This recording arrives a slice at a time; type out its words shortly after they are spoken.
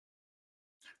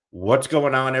What's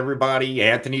going on, everybody?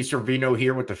 Anthony Servino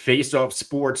here with the Face Off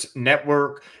Sports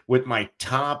Network with my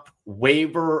top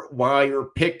waiver wire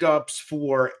pickups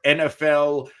for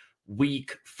NFL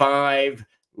Week 5.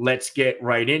 Let's get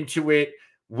right into it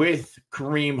with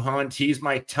Kareem Hunt. He's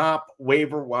my top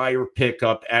waiver wire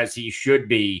pickup, as he should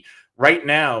be. Right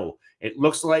now, it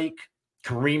looks like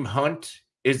Kareem Hunt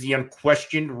is the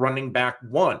unquestioned running back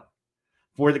one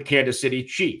for the Kansas City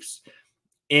Chiefs.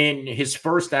 In his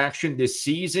first action this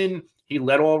season, he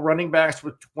led all running backs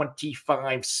with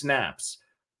 25 snaps.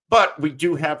 But we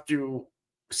do have to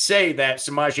say that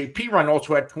Samaje Perine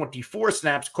also had 24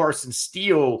 snaps. Carson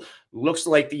Steele looks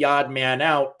like the odd man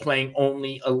out, playing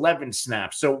only 11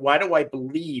 snaps. So why do I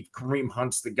believe Kareem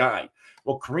Hunt's the guy?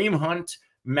 Well, Kareem Hunt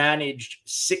managed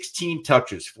 16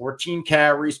 touches, 14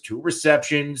 carries, 2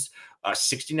 receptions,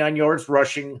 69 yards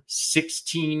rushing,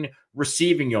 16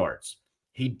 receiving yards.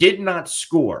 He did not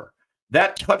score.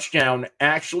 That touchdown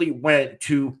actually went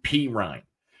to Perine.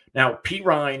 Now,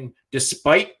 Perine,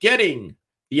 despite getting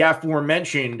the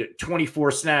aforementioned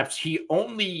 24 snaps, he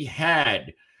only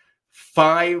had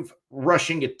 5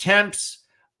 rushing attempts,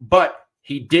 but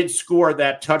he did score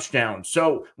that touchdown.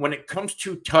 So when it comes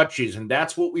to touches, and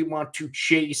that's what we want to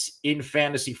chase in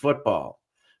fantasy football,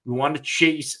 we want to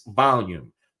chase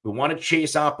volume. We want to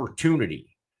chase opportunity.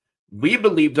 We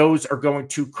believe those are going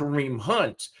to Kareem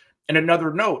Hunt. And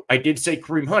another note, I did say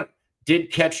Kareem Hunt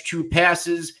did catch 2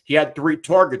 passes. He had 3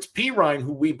 targets. Perine,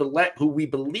 who we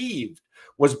believe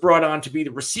was brought on to be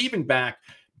the receiving back,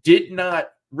 did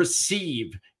not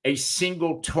receive a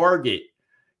single target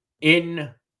in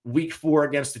week 4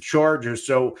 against the Chargers.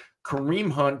 So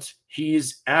Kareem Hunt, he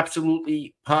is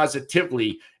absolutely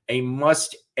positively a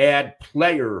must-add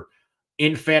player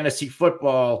in fantasy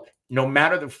football, no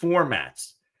matter the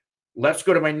formats. Let's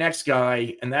go to my next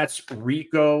guy, and that's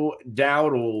Rico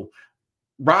Dowdle,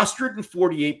 rostered in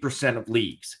 48% of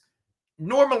leagues.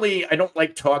 Normally, I don't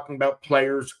like talking about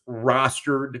players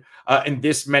rostered in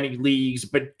this many leagues,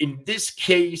 but in this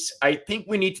case, I think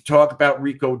we need to talk about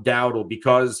Rico Dowdle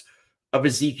because of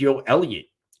Ezekiel Elliott.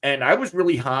 And I was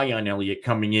really high on Elliott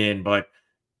coming in, but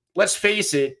let's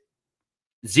face it,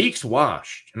 Zeke's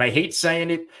washed. And I hate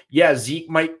saying it. Yeah, Zeke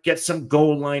might get some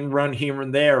goal line run here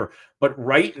and there. But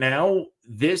right now,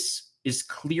 this is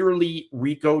clearly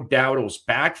Rico Dowdle's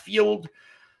backfield,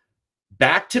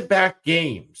 back-to-back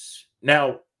games.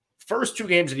 Now, first 2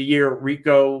 games of the year,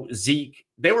 Rico, Zeke,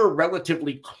 they were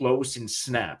relatively close in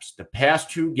snaps. The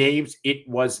past 2 games, it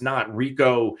was not.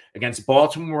 Rico against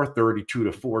Baltimore,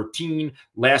 32-14.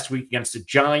 Last week against the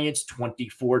Giants,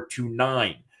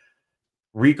 24-9.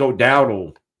 Rico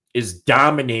Dowdle is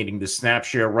dominating the snap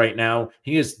share right now.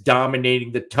 He is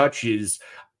dominating the touches.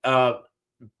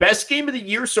 Best game of the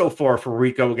year so far for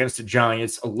Rico against the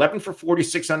Giants, 11 for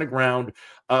 46 on the ground.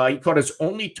 He caught his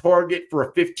only target for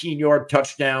a 15-yard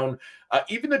touchdown.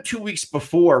 Even the 2 weeks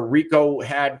before, Rico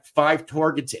had 5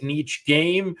 targets in each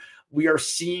game. We are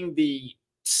seeing the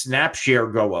snap share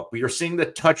go up. We are seeing the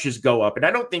touches go up. And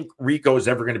I don't think Rico is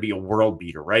ever going to be a world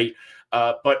beater, right?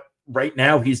 But right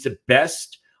now, he's the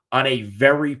best on a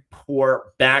very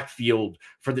poor backfield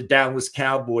for the Dallas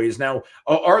Cowboys. Now,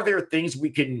 are there things we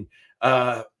can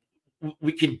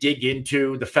dig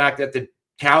into? The fact that the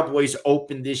Cowboys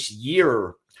opened this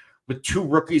year with 2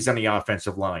 rookies on the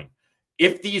offensive line.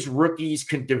 If these rookies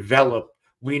can develop,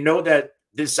 we know that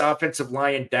this offensive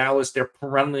line in Dallas, they're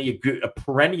perennially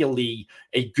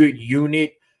a good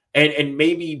unit. And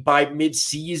maybe by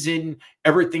midseason,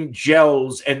 everything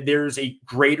gels and there's a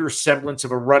greater semblance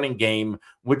of a running game,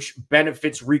 which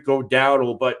benefits Rico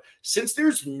Dowdle. But since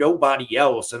there's nobody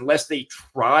else, unless they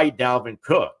try Dalvin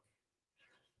Cook,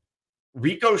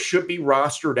 Rico should be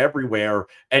rostered everywhere,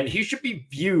 and he should be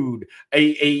viewed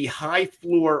a high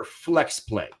floor flex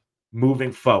play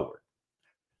moving forward.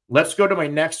 Let's go to my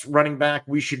next running back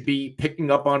we should be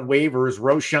picking up on waivers,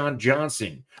 Roschon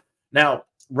Johnson. Now,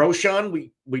 Roschon,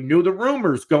 we knew the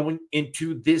rumors going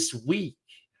into this week.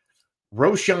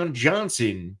 Roschon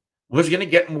Johnson was going to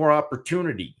get more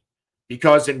opportunity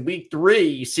because in week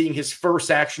 3, seeing his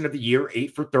first action of the year,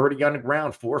 8 for 30 on the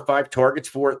ground, 4 or 5 targets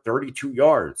for 32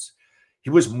 yards. He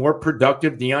was more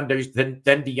productive than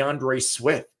DeAndre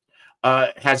Swift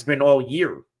has been all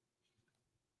year.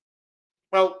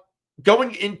 Well,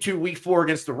 going into week 4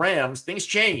 against the Rams, things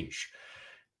change.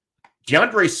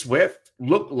 DeAndre Swift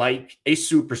looked like a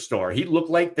superstar. He looked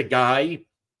like the guy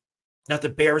that the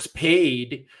Bears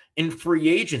paid in free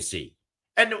agency.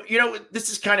 And, this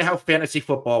is kind of how fantasy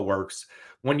football works.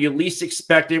 When you least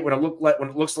expect it, when it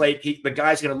looks like the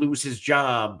guy's going to lose his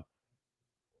job,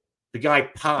 the guy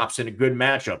pops in a good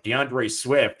matchup. DeAndre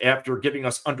Swift, after giving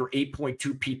us under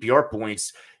 8.2 PPR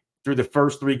points, through the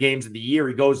first 3 games of the year.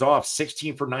 He goes off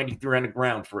 16 for 93 on the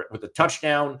ground with a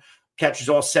touchdown, catches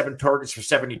all 7 targets for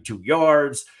 72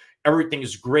 yards. Everything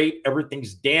is great.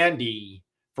 Everything's dandy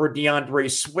for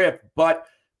DeAndre Swift, but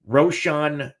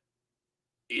Roschon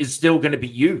is still going to be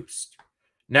used.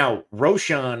 Now,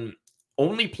 Roschon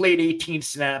only played 18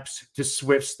 snaps to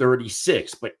Swift's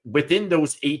 36, but within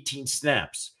those 18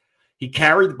 snaps, he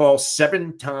carried the ball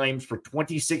 7 times for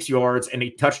 26 yards and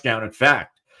a touchdown. In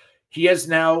fact, he has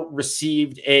now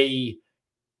received a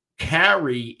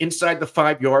carry inside the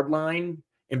 5-yard line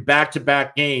in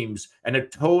back-to-back games and a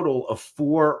total of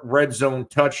 4 red zone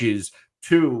touches,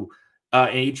 2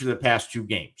 in each of the past 2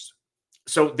 games.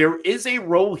 So there is a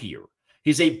role here.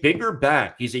 He's a bigger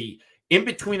back. He's a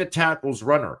in-between-the-tackles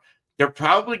runner. They're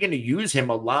probably going to use him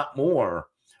a lot more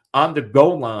on the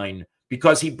goal line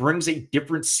because he brings a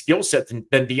different skill set than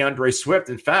DeAndre Swift.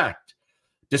 In fact,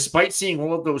 despite seeing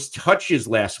all of those touches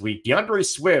last week, DeAndre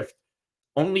Swift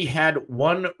only had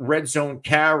 1 red zone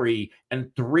carry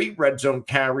and 3 red zone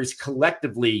carries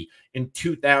collectively in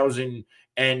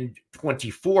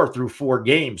 2024 through 4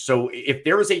 games. So if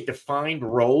there is a defined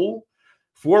role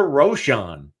for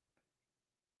Roschon,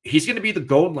 he's going to be the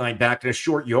goal line back and a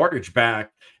short yardage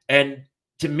back. And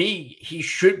to me, he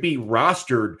should be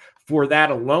rostered for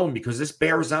that alone because this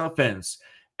Bears offense,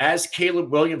 as Caleb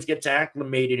Williams gets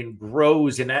acclimated and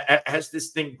grows, and as this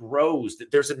thing grows, that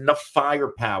there's enough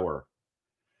firepower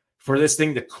for this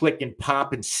thing to click and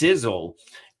pop and sizzle.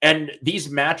 And these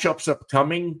matchups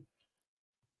upcoming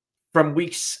from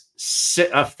weeks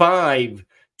 5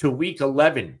 to week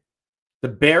 11, the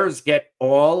Bears get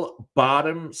all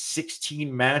bottom 16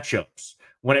 matchups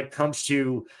when it comes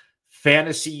to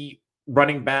fantasy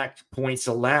running back points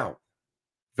allowed.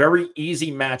 Very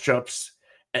easy matchups.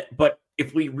 But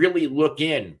if we really look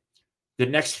in the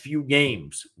next few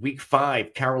games, week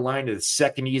 5, Carolina, the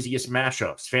second easiest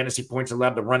matchups, fantasy points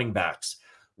allowed to running backs.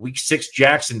 Week 6,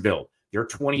 Jacksonville, they're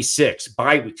 26.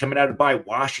 Bye week, coming out of bye,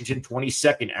 Washington,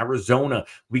 22nd. Arizona,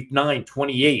 week 9,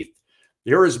 28th.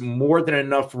 There is more than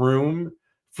enough room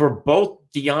for both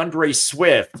DeAndre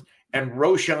Swift and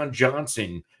Roschon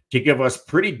Johnson to give us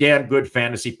pretty damn good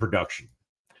fantasy production.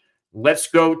 Let's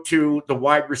go to the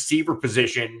wide receiver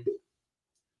position.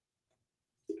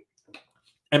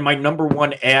 And my number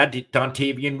 1 ad,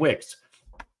 Dontayvion Wicks.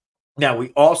 Now,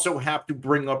 we also have to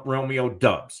bring up Romeo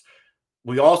Doubs.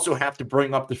 We also have to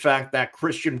bring up the fact that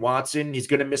Christian Watson is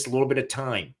going to miss a little bit of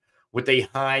time with a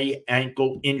high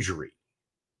ankle injury.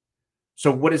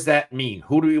 So what does that mean?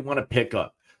 Who do we want to pick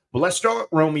up? Well, let's start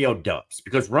with Romeo Doubs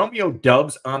because Romeo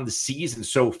Doubs on the season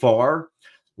so far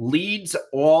leads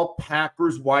all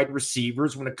Packers wide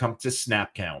receivers when it comes to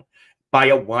snap count by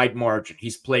a wide margin.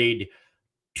 He's played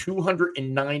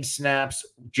 209 snaps,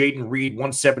 Jaden Reed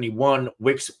 171,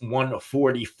 Wicks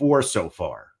 144 so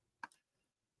far.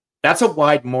 That's a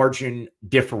wide margin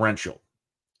differential.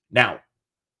 Now,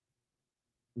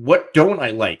 what don't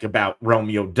I like about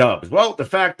Romeo Doubs? Well, the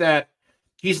fact that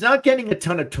he's not getting a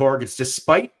ton of targets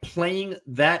despite playing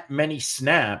that many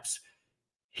snaps.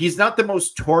 He's not the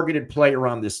most targeted player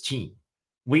on this team.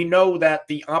 We know that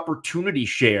the opportunity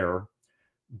share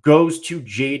goes to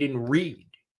Jaden Reed.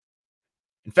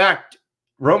 In fact,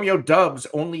 Romeo Doubs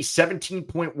only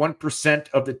 17.1%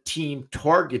 of the team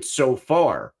targets so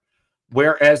far,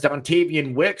 whereas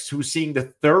Dontayvion Wicks, who's seeing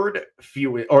the third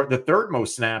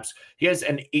most snaps, he has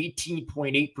an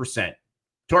 18.8%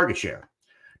 target share.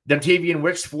 Dontayvion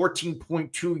Wicks,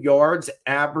 14.2 yards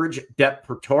average depth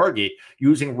per target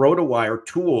using RotoWire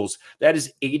tools. That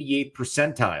is 88th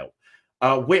percentile.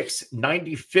 Wicks,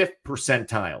 95th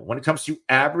percentile when it comes to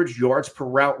average yards per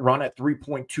route run at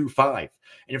 3.25. And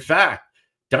in fact,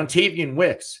 Dontayvion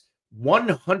Wicks,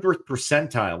 100th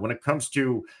percentile when it comes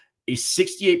to a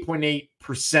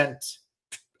 68.8%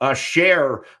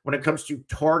 share when it comes to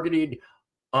targeted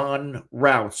on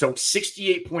route. So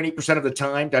 68.8% of the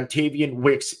time, Dontayvion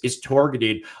Wicks is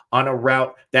targeted on a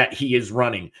route that he is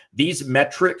running. These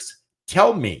metrics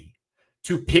tell me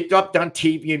to pick up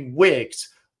Dontayvion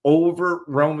Wicks over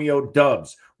Romeo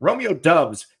Doubs. Romeo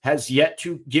Doubs has yet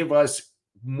to give us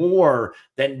more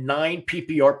than 9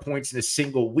 PPR points in a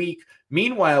single week.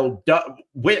 Meanwhile,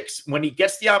 Wicks, when he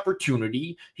gets the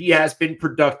opportunity, he has been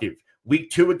productive.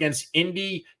 Week 2 against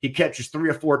Indy, he catches 3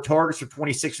 or 4 targets for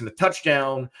 26 and a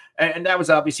touchdown. And that was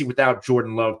obviously without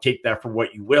Jordan Love. Take that for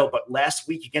what you will. But last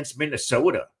week against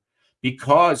Minnesota,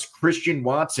 because Christian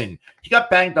Watson, he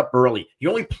got banged up early. He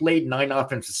only played 9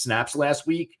 offensive snaps last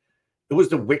week. It was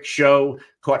the Wicks show,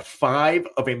 caught 5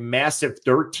 of a massive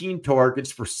 13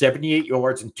 targets for 78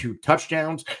 yards and 2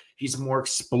 touchdowns. He's more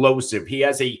explosive. He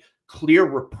has a clear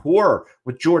rapport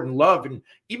with Jordan Love. And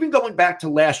even going back to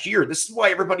last year, this is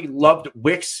why everybody loved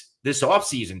Wicks this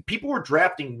offseason. People were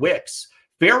drafting Wicks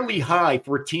fairly high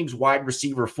for a team's wide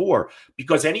receiver 4,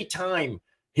 because anytime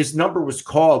his number was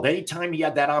called, anytime he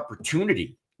had that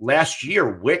opportunity, last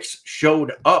year, Wicks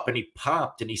showed up and he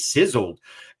popped and he sizzled.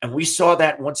 And we saw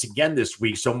that once again this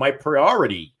week. So my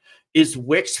priority is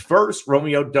Wicks first,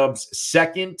 Romeo Doubs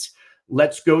second.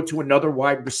 Let's go to another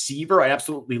wide receiver I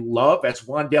absolutely love. That's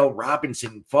Wan'Dale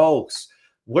Robinson, folks.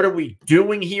 What are we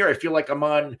doing here? I feel like I'm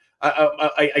on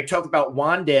I talk about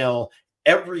Wan'Dale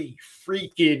every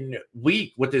freaking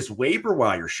week with this waiver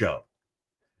wire show.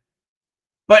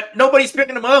 But nobody's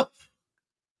picking him up.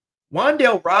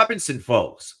 Wan'Dale Robinson,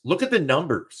 folks, look at the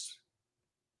numbers.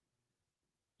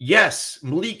 Yes,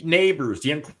 Malik Neighbors,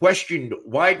 the unquestioned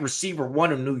wide receiver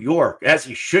 1 of New York, as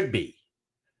he should be.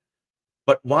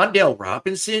 But Wan'Dale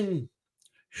Robinson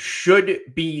should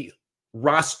be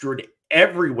rostered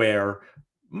everywhere,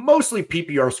 mostly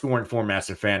PPR scoring formats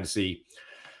of fantasy.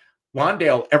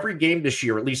 Wan'Dale, every game this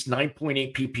year, at least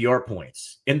 9.8 PPR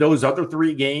points. In those other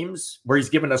 3 games where he's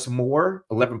given us more,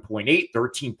 11.8,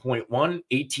 13.1,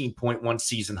 18.1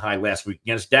 season high last week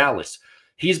against Dallas.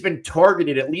 He's been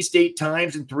targeted at least 8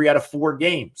 times in 3 out of 4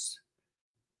 games.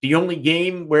 The only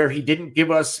game where he didn't give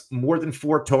us more than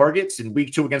 4 targets in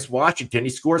week 2 against Washington, he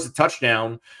scores a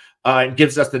touchdown and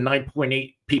gives us the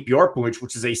 9.8 PPR points,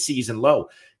 which is a season low.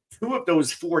 2 of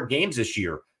those 4 games this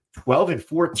year, 12 and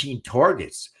 14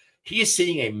 targets. He is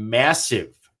seeing a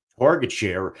massive target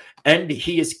share, and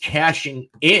he is cashing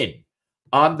in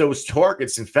on those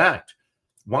targets. In fact,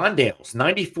 Wan'Dale's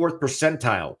 94th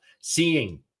percentile,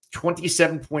 seeing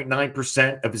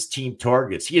 27.9% of his team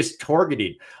targets. He is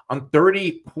targeted on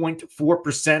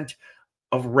 30.4%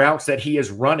 of routes that he is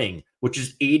running, which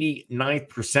is 89th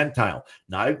percentile.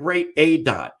 Not a great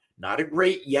ADOT, not a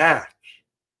great yak,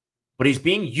 but he's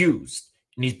being used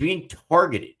and he's being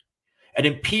targeted. And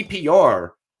in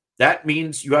PPR, that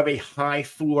means you have a high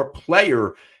floor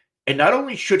player. And not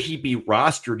only should he be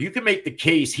rostered, you can make the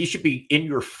case he should be in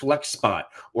your flex spot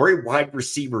or a wide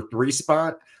receiver 3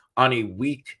 spot on a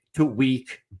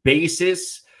week-to-week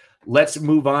basis. Let's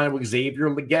move on with Xavier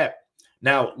Legette.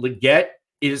 Now, Legette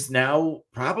is now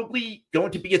probably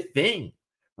going to be a thing,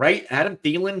 right? Adam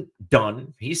Thielen,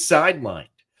 done. He's sidelined.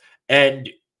 And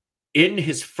in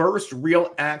his first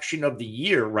real action of the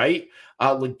year, right,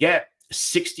 Legette,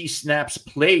 60 snaps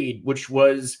played, which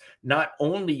was not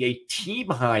only a team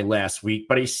high last week,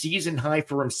 but a season high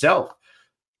for himself.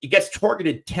 He gets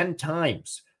targeted 10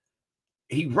 times.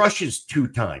 He rushes 2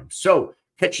 times. So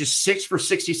catches 6 for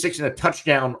 66 and a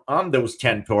touchdown on those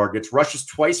 10 targets, rushes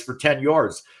twice for 10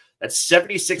 yards. That's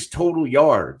 76 total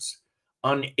yards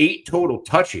on 8 total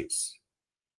touches.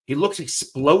 He looks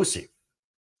explosive.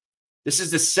 This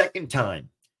is the second time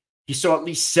he saw at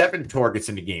least 7 targets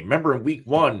in the game. Remember, in week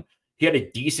 1, he had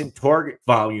a decent target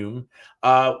volume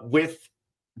with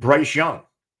Bryce Young.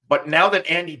 But now that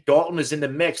Andy Dalton is in the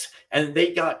mix and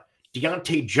they got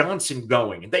Dontayvion Johnson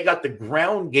going and they got the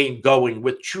ground game going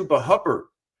with Chuba Hubbard,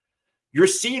 you're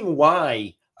seeing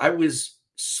why I was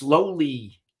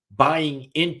slowly buying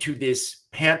into this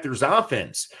Panthers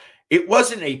offense. It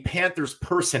wasn't a Panthers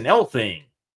personnel thing.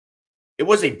 It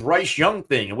was a Bryce Young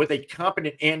thing. And with a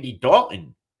competent Andy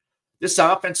Dalton, this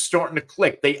offense is starting to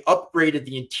click. They upgraded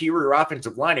the interior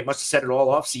offensive line. They must have said it all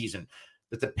offseason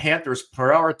that the Panthers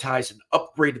prioritized and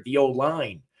upgraded the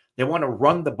O-line. They want to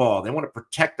run the ball. They want to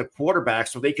protect the quarterback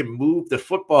so they can move the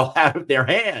football out of their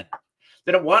hand.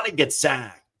 They don't want to get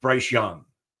sacked, Bryce Young.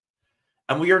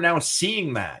 And we are now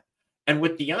seeing that. And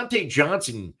with Dontayvion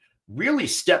Johnson really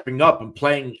stepping up and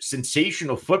playing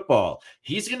sensational football,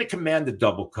 he's going to command the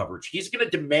double coverage. He's going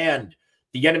to demand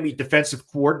the enemy defensive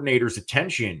coordinator's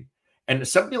attention. And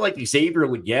something like Xavier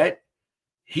Legette,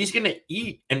 he's going to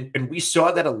eat. And we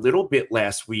saw that a little bit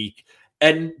last week.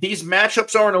 And these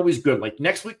matchups aren't always good. Like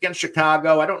next week against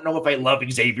Chicago, I don't know if I love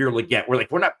Xavier Legette.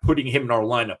 We're not putting him in our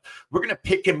lineup. We're going to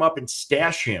pick him up and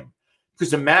stash him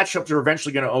because the matchups are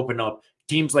eventually going to open up.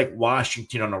 Teams like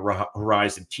Washington on the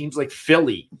horizon, teams like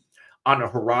Philly on the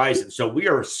horizon. So we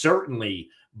are certainly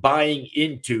buying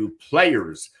into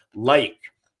players like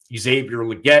Xavier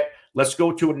Legette. Let's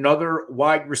go to another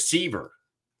wide receiver.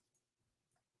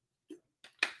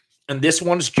 And this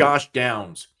one's Josh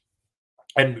Downs.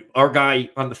 And our guy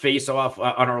on the face-off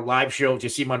on our live shows, you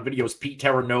see him on videos, Pete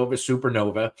Terranova,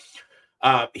 Supernova.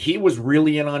 He was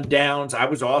really in on Downs. I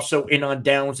was also in on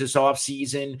Downs this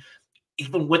offseason.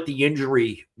 Even with the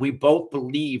injury, we both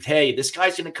believed, hey, this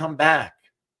guy's going to come back.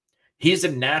 He's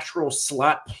a natural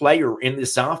slot player in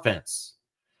this offense.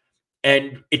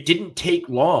 And it didn't take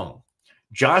long.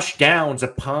 Josh Downs,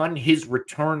 upon his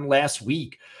return last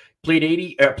week,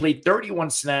 played 31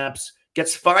 snaps,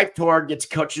 gets 5 targets,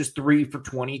 catches 3 for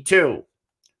 22.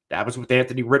 That was with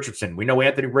Anthony Richardson. We know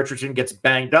Anthony Richardson gets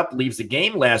banged up, leaves the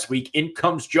game last week. In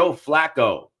comes Joe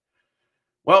Flacco.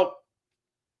 Well,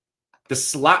 the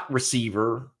slot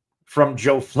receiver from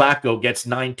Joe Flacco gets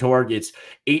 9 targets,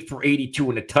 8 for 82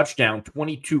 and a touchdown,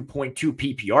 22.2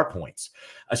 PPR points.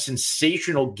 A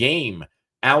sensational game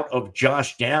out of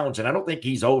Josh Downs, and I don't think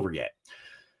he's over yet.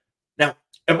 Now,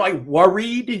 am I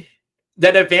worried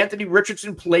that if Anthony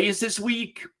Richardson plays this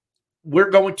week, we're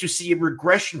going to see a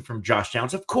regression from Josh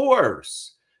Downs? Of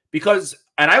course, because,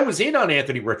 and I was in on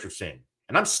Anthony Richardson,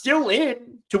 and I'm still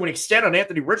in to an extent on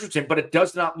Anthony Richardson, but it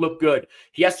does not look good.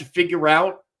 He has to figure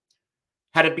out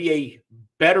how to be a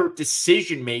better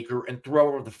decision maker and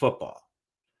thrower of the football.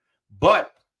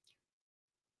 But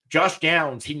Josh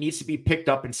Downs, he needs to be picked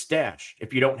up and stashed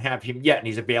if you don't have him yet and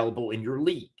he's available in your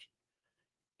league.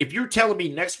 If you're telling me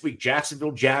next week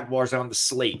Jacksonville Jaguars on the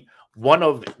slate, one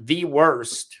of the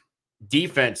worst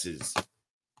defenses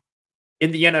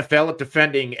in the NFL at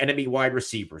defending enemy wide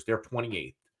receivers, they're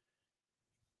 28th.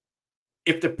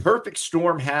 If the perfect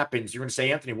storm happens, you're going to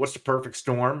say, Anthony, what's the perfect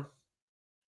storm?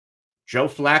 Joe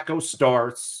Flacco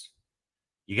starts.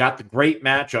 You got the great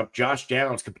matchup. Josh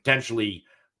Downs could potentially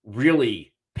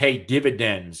really pay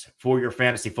dividends for your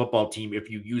fantasy football team if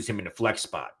you use him in a flex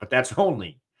spot. But that's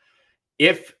only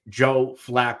if Joe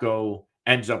Flacco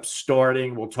ends up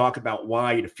starting. We'll talk about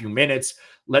why in a few minutes.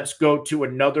 Let's go to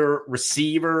another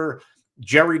receiver,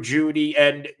 Jerry Jeudy.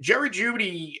 And Jerry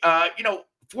Jeudy,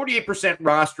 48%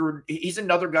 rostered. He's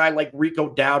another guy like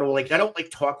Rico Dowdle. Like, I don't like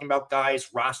talking about guys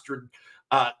rostered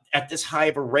at this high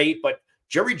of a rate, but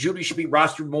Jerry Jeudy should be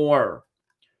rostered more.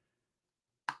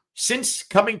 Since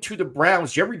coming to the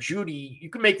Browns, Jerry Jeudy, you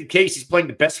can make the case he's playing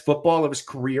the best football of his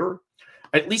career,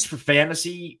 at least for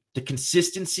fantasy. The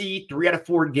consistency, 3 out of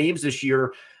 4 games this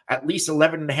year, at least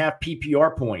 11.5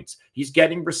 PPR points. He's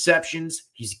getting receptions.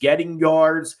 He's getting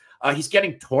yards. He's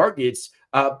getting targets.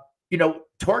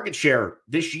 Target share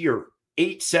this year,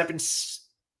 8, 6,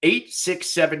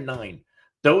 7, 9.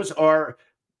 Those are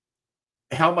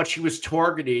how much he was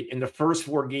targeted in the first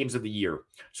 4 games of the year.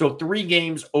 So 3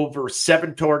 games over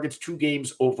 7 targets, 2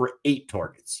 games over 8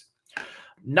 targets.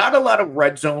 Not a lot of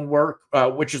red zone work,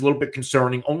 which is a little bit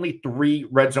concerning. Only 3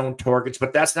 red zone targets,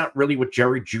 but that's not really what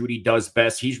Jerry Jeudy does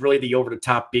best. He's really the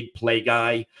over-the-top big play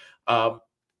guy.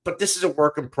 But this is a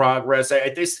work in progress.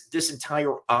 This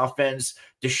entire offense,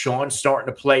 Deshaun's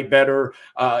starting to play better.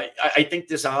 I think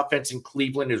this offense in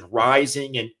Cleveland is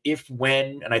rising, and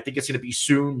when, and I think it's going to be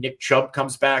soon, Nick Chubb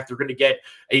comes back, they're going to get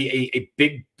a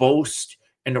big boost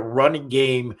in the running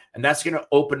game, and that's going to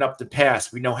open up the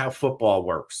pass. We know how football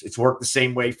works. It's worked the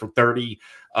same way for 30,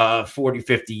 40,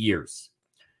 50 years.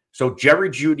 So Jerry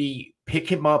Jeudy, pick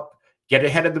him up, get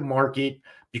ahead of the market,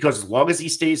 because as long as he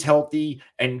stays healthy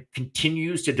and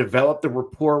continues to develop the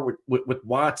rapport with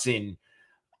Watson,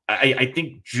 I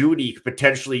think Jeudy could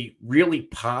potentially really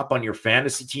pop on your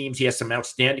fantasy teams. He has some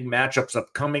outstanding matchups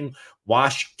upcoming.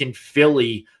 Washington,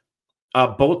 Philly,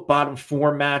 both bottom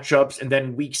 4 matchups. And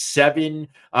then week 7,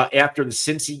 after the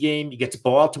Cincy game, he gets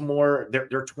Baltimore.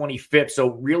 They're 25th.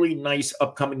 So really nice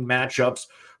upcoming matchups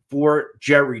for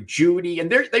Jerry Jeudy.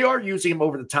 And they are using him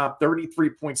over the top,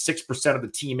 33.6% of the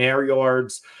team air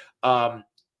yards,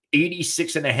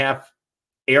 86.5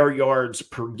 air yards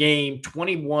per game,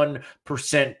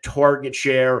 21% target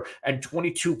share, and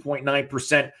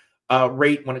 22.9%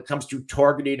 rate when it comes to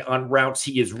targeted on routes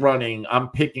he is running. I'm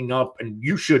picking up, and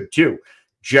you should too,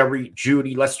 Jerry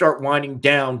Jeudy. Let's start winding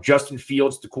down Justin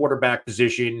Fields, the quarterback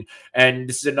position. And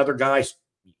this is another guy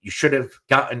you should have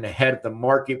gotten ahead of the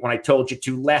market when I told you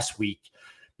to last week,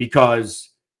 because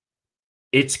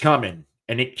it's coming,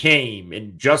 and it came.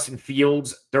 And Justin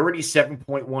Fields,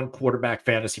 37.1 quarterback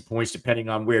fantasy points, depending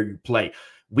on where you play.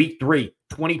 Week 3,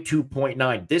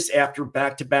 22.9. This after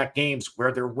back-to-back games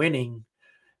where they're winning,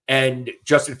 and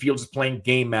Justin Fields is playing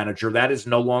game manager. That is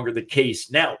no longer the case.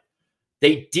 Now,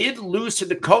 they did lose to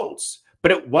the Colts,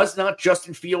 but it was not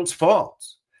Justin Fields' fault.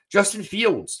 Justin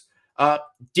Fields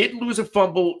did lose a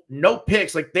fumble, no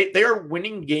picks. Like, they are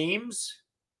winning games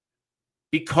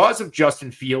because of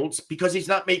Justin Fields, because he's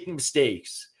not making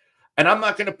mistakes. And I'm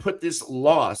not going to put this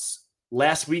loss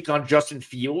last week on Justin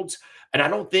Fields, and I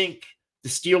don't think the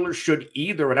Steelers should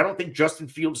either. And I don't think Justin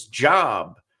Fields'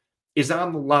 job is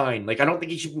on the line. Like, I don't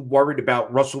think he should be worried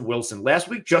about Russell Wilson. Last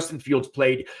week, Justin Fields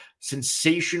played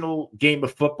sensational game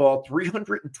of football,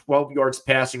 312 yards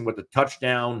passing with a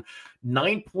touchdown,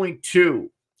 9.2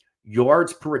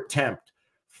 yards per attempt,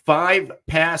 5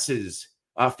 pass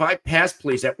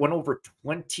plays that went over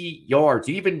 20 yards.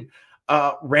 Even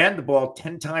ran the ball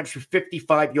 10 times for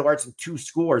 55 yards and 2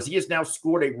 scores. He has now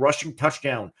scored a rushing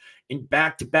touchdown in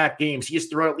back-to-back games. He has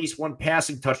thrown at least 1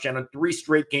 passing touchdown in 3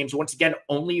 straight games. Once again,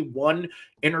 only 1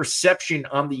 interception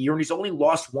on the year, and he's only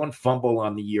lost 1 fumble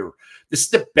on the year. This is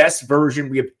the best version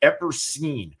we have ever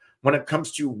seen when it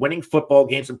comes to winning football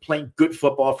games and playing good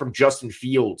football from Justin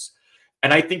Fields.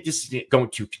 And I think this is going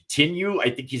to continue. I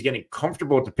think he's getting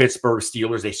comfortable with the Pittsburgh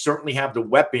Steelers. They certainly have the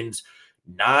weapons.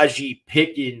 Najee,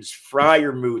 Pickens,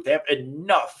 Freiermuth, they have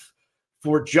enough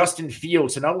for Justin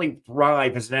Fields to not only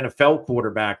thrive as an NFL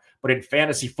quarterback, but in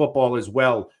fantasy football as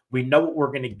well. We know what we're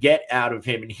going to get out of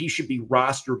him, and he should be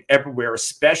rostered everywhere,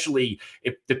 especially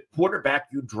if the quarterback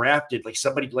you drafted, like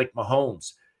somebody like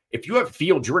Mahomes, if you have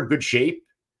Fields, you're in good shape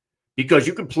because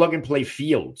you can plug and play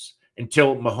Fields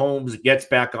until Mahomes gets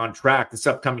back on track. This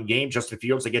upcoming game, Justin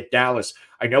Fields, they get Dallas.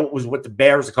 I know it was with the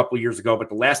Bears a couple of years ago, but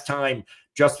the last time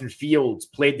Justin Fields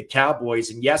played the Cowboys,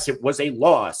 and yes, it was a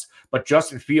loss, but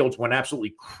Justin Fields went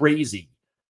absolutely crazy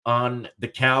on the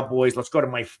Cowboys. Let's go to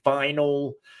my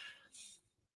final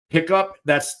pickup.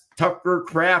 That's Tucker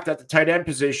Kraft at the tight end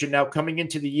position. Now, coming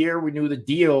into the year, we knew the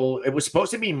deal. It was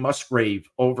supposed to be Musgrave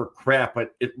over Kraft,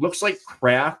 but it looks like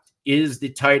Kraft is the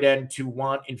tight end to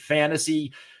want in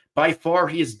fantasy. By far,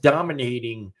 he is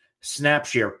dominating snap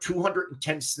share.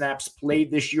 210 snaps played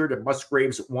this year to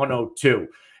Musgrave's 102.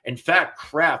 In fact,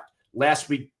 Kraft last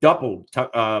week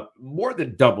more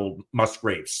than doubled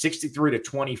Musgrave, 63 to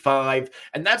 25.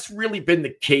 And that's really been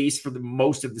the case for the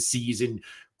most of the season.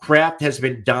 Kraft has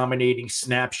been dominating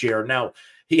snap share. Now,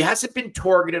 he hasn't been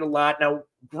targeted a lot. Now,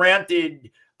 granted,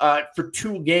 for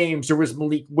 2 games, there was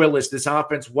Malik Willis. This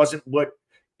offense wasn't what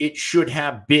it should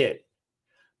have been.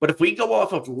 But if we go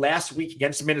off of last week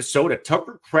against Minnesota,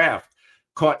 Tucker Kraft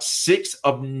caught 6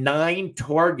 of 9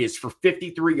 targets for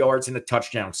 53 yards and a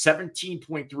touchdown,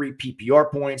 17.3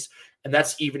 PPR points, and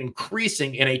that's even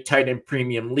increasing in a tight end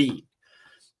premium league.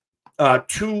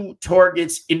 2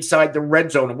 targets inside the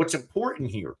red zone. And what's important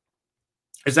here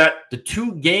is that the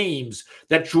 2 games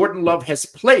that Jordan Love has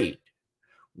played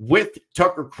with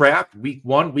Tucker Kraft, week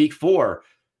 1, week 4,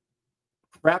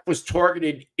 Kraft was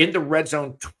targeted in the red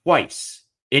zone twice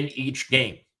in each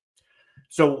game.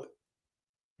 So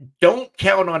don't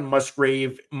count on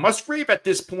Musgrave. Musgrave at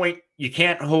this point, you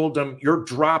can't hold him. You're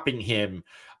dropping him.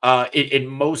 In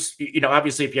most,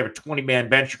 obviously if you have a 20-man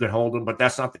bench, you can hold him, but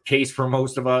that's not the case for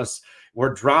most of us.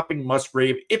 We're dropping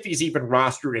Musgrave if he's even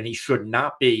rostered, and he should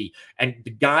not be. And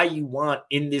the guy you want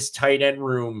in this tight end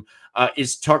room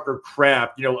is Tucker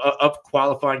Kraft, of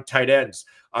qualifying tight ends.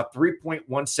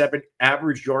 3.17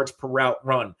 average yards per route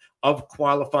run of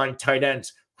qualifying tight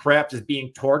ends. Kraft is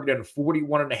being targeted on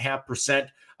 41.5%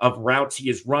 of routes he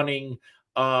is running,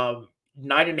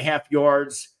 9.5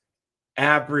 yards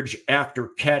average after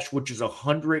catch, which is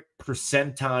 100th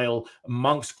percentile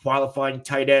amongst qualifying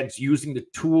tight ends using the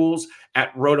tools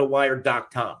at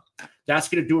rotowire.com. That's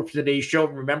going to do it for today's show.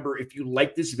 Remember, if you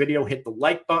like this video, hit the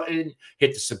like button,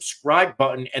 hit the subscribe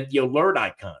button, and the alert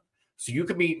icon, so you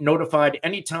can be notified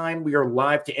anytime we are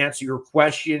live to answer your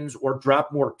questions or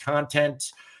drop more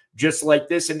content just like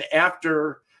this. And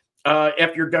after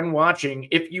you're done watching,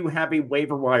 if you have a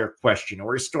waiver wire question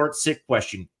or a start sit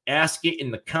question, ask it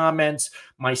in the comments.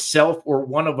 Myself or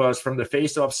one of us from the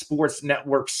Face Off Sports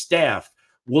Network staff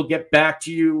will get back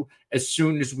to you as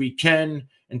soon as we can.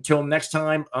 Until next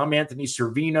time, I'm Anthony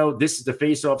Servino. This is the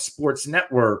Face Off Sports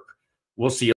Network.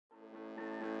 We'll see you.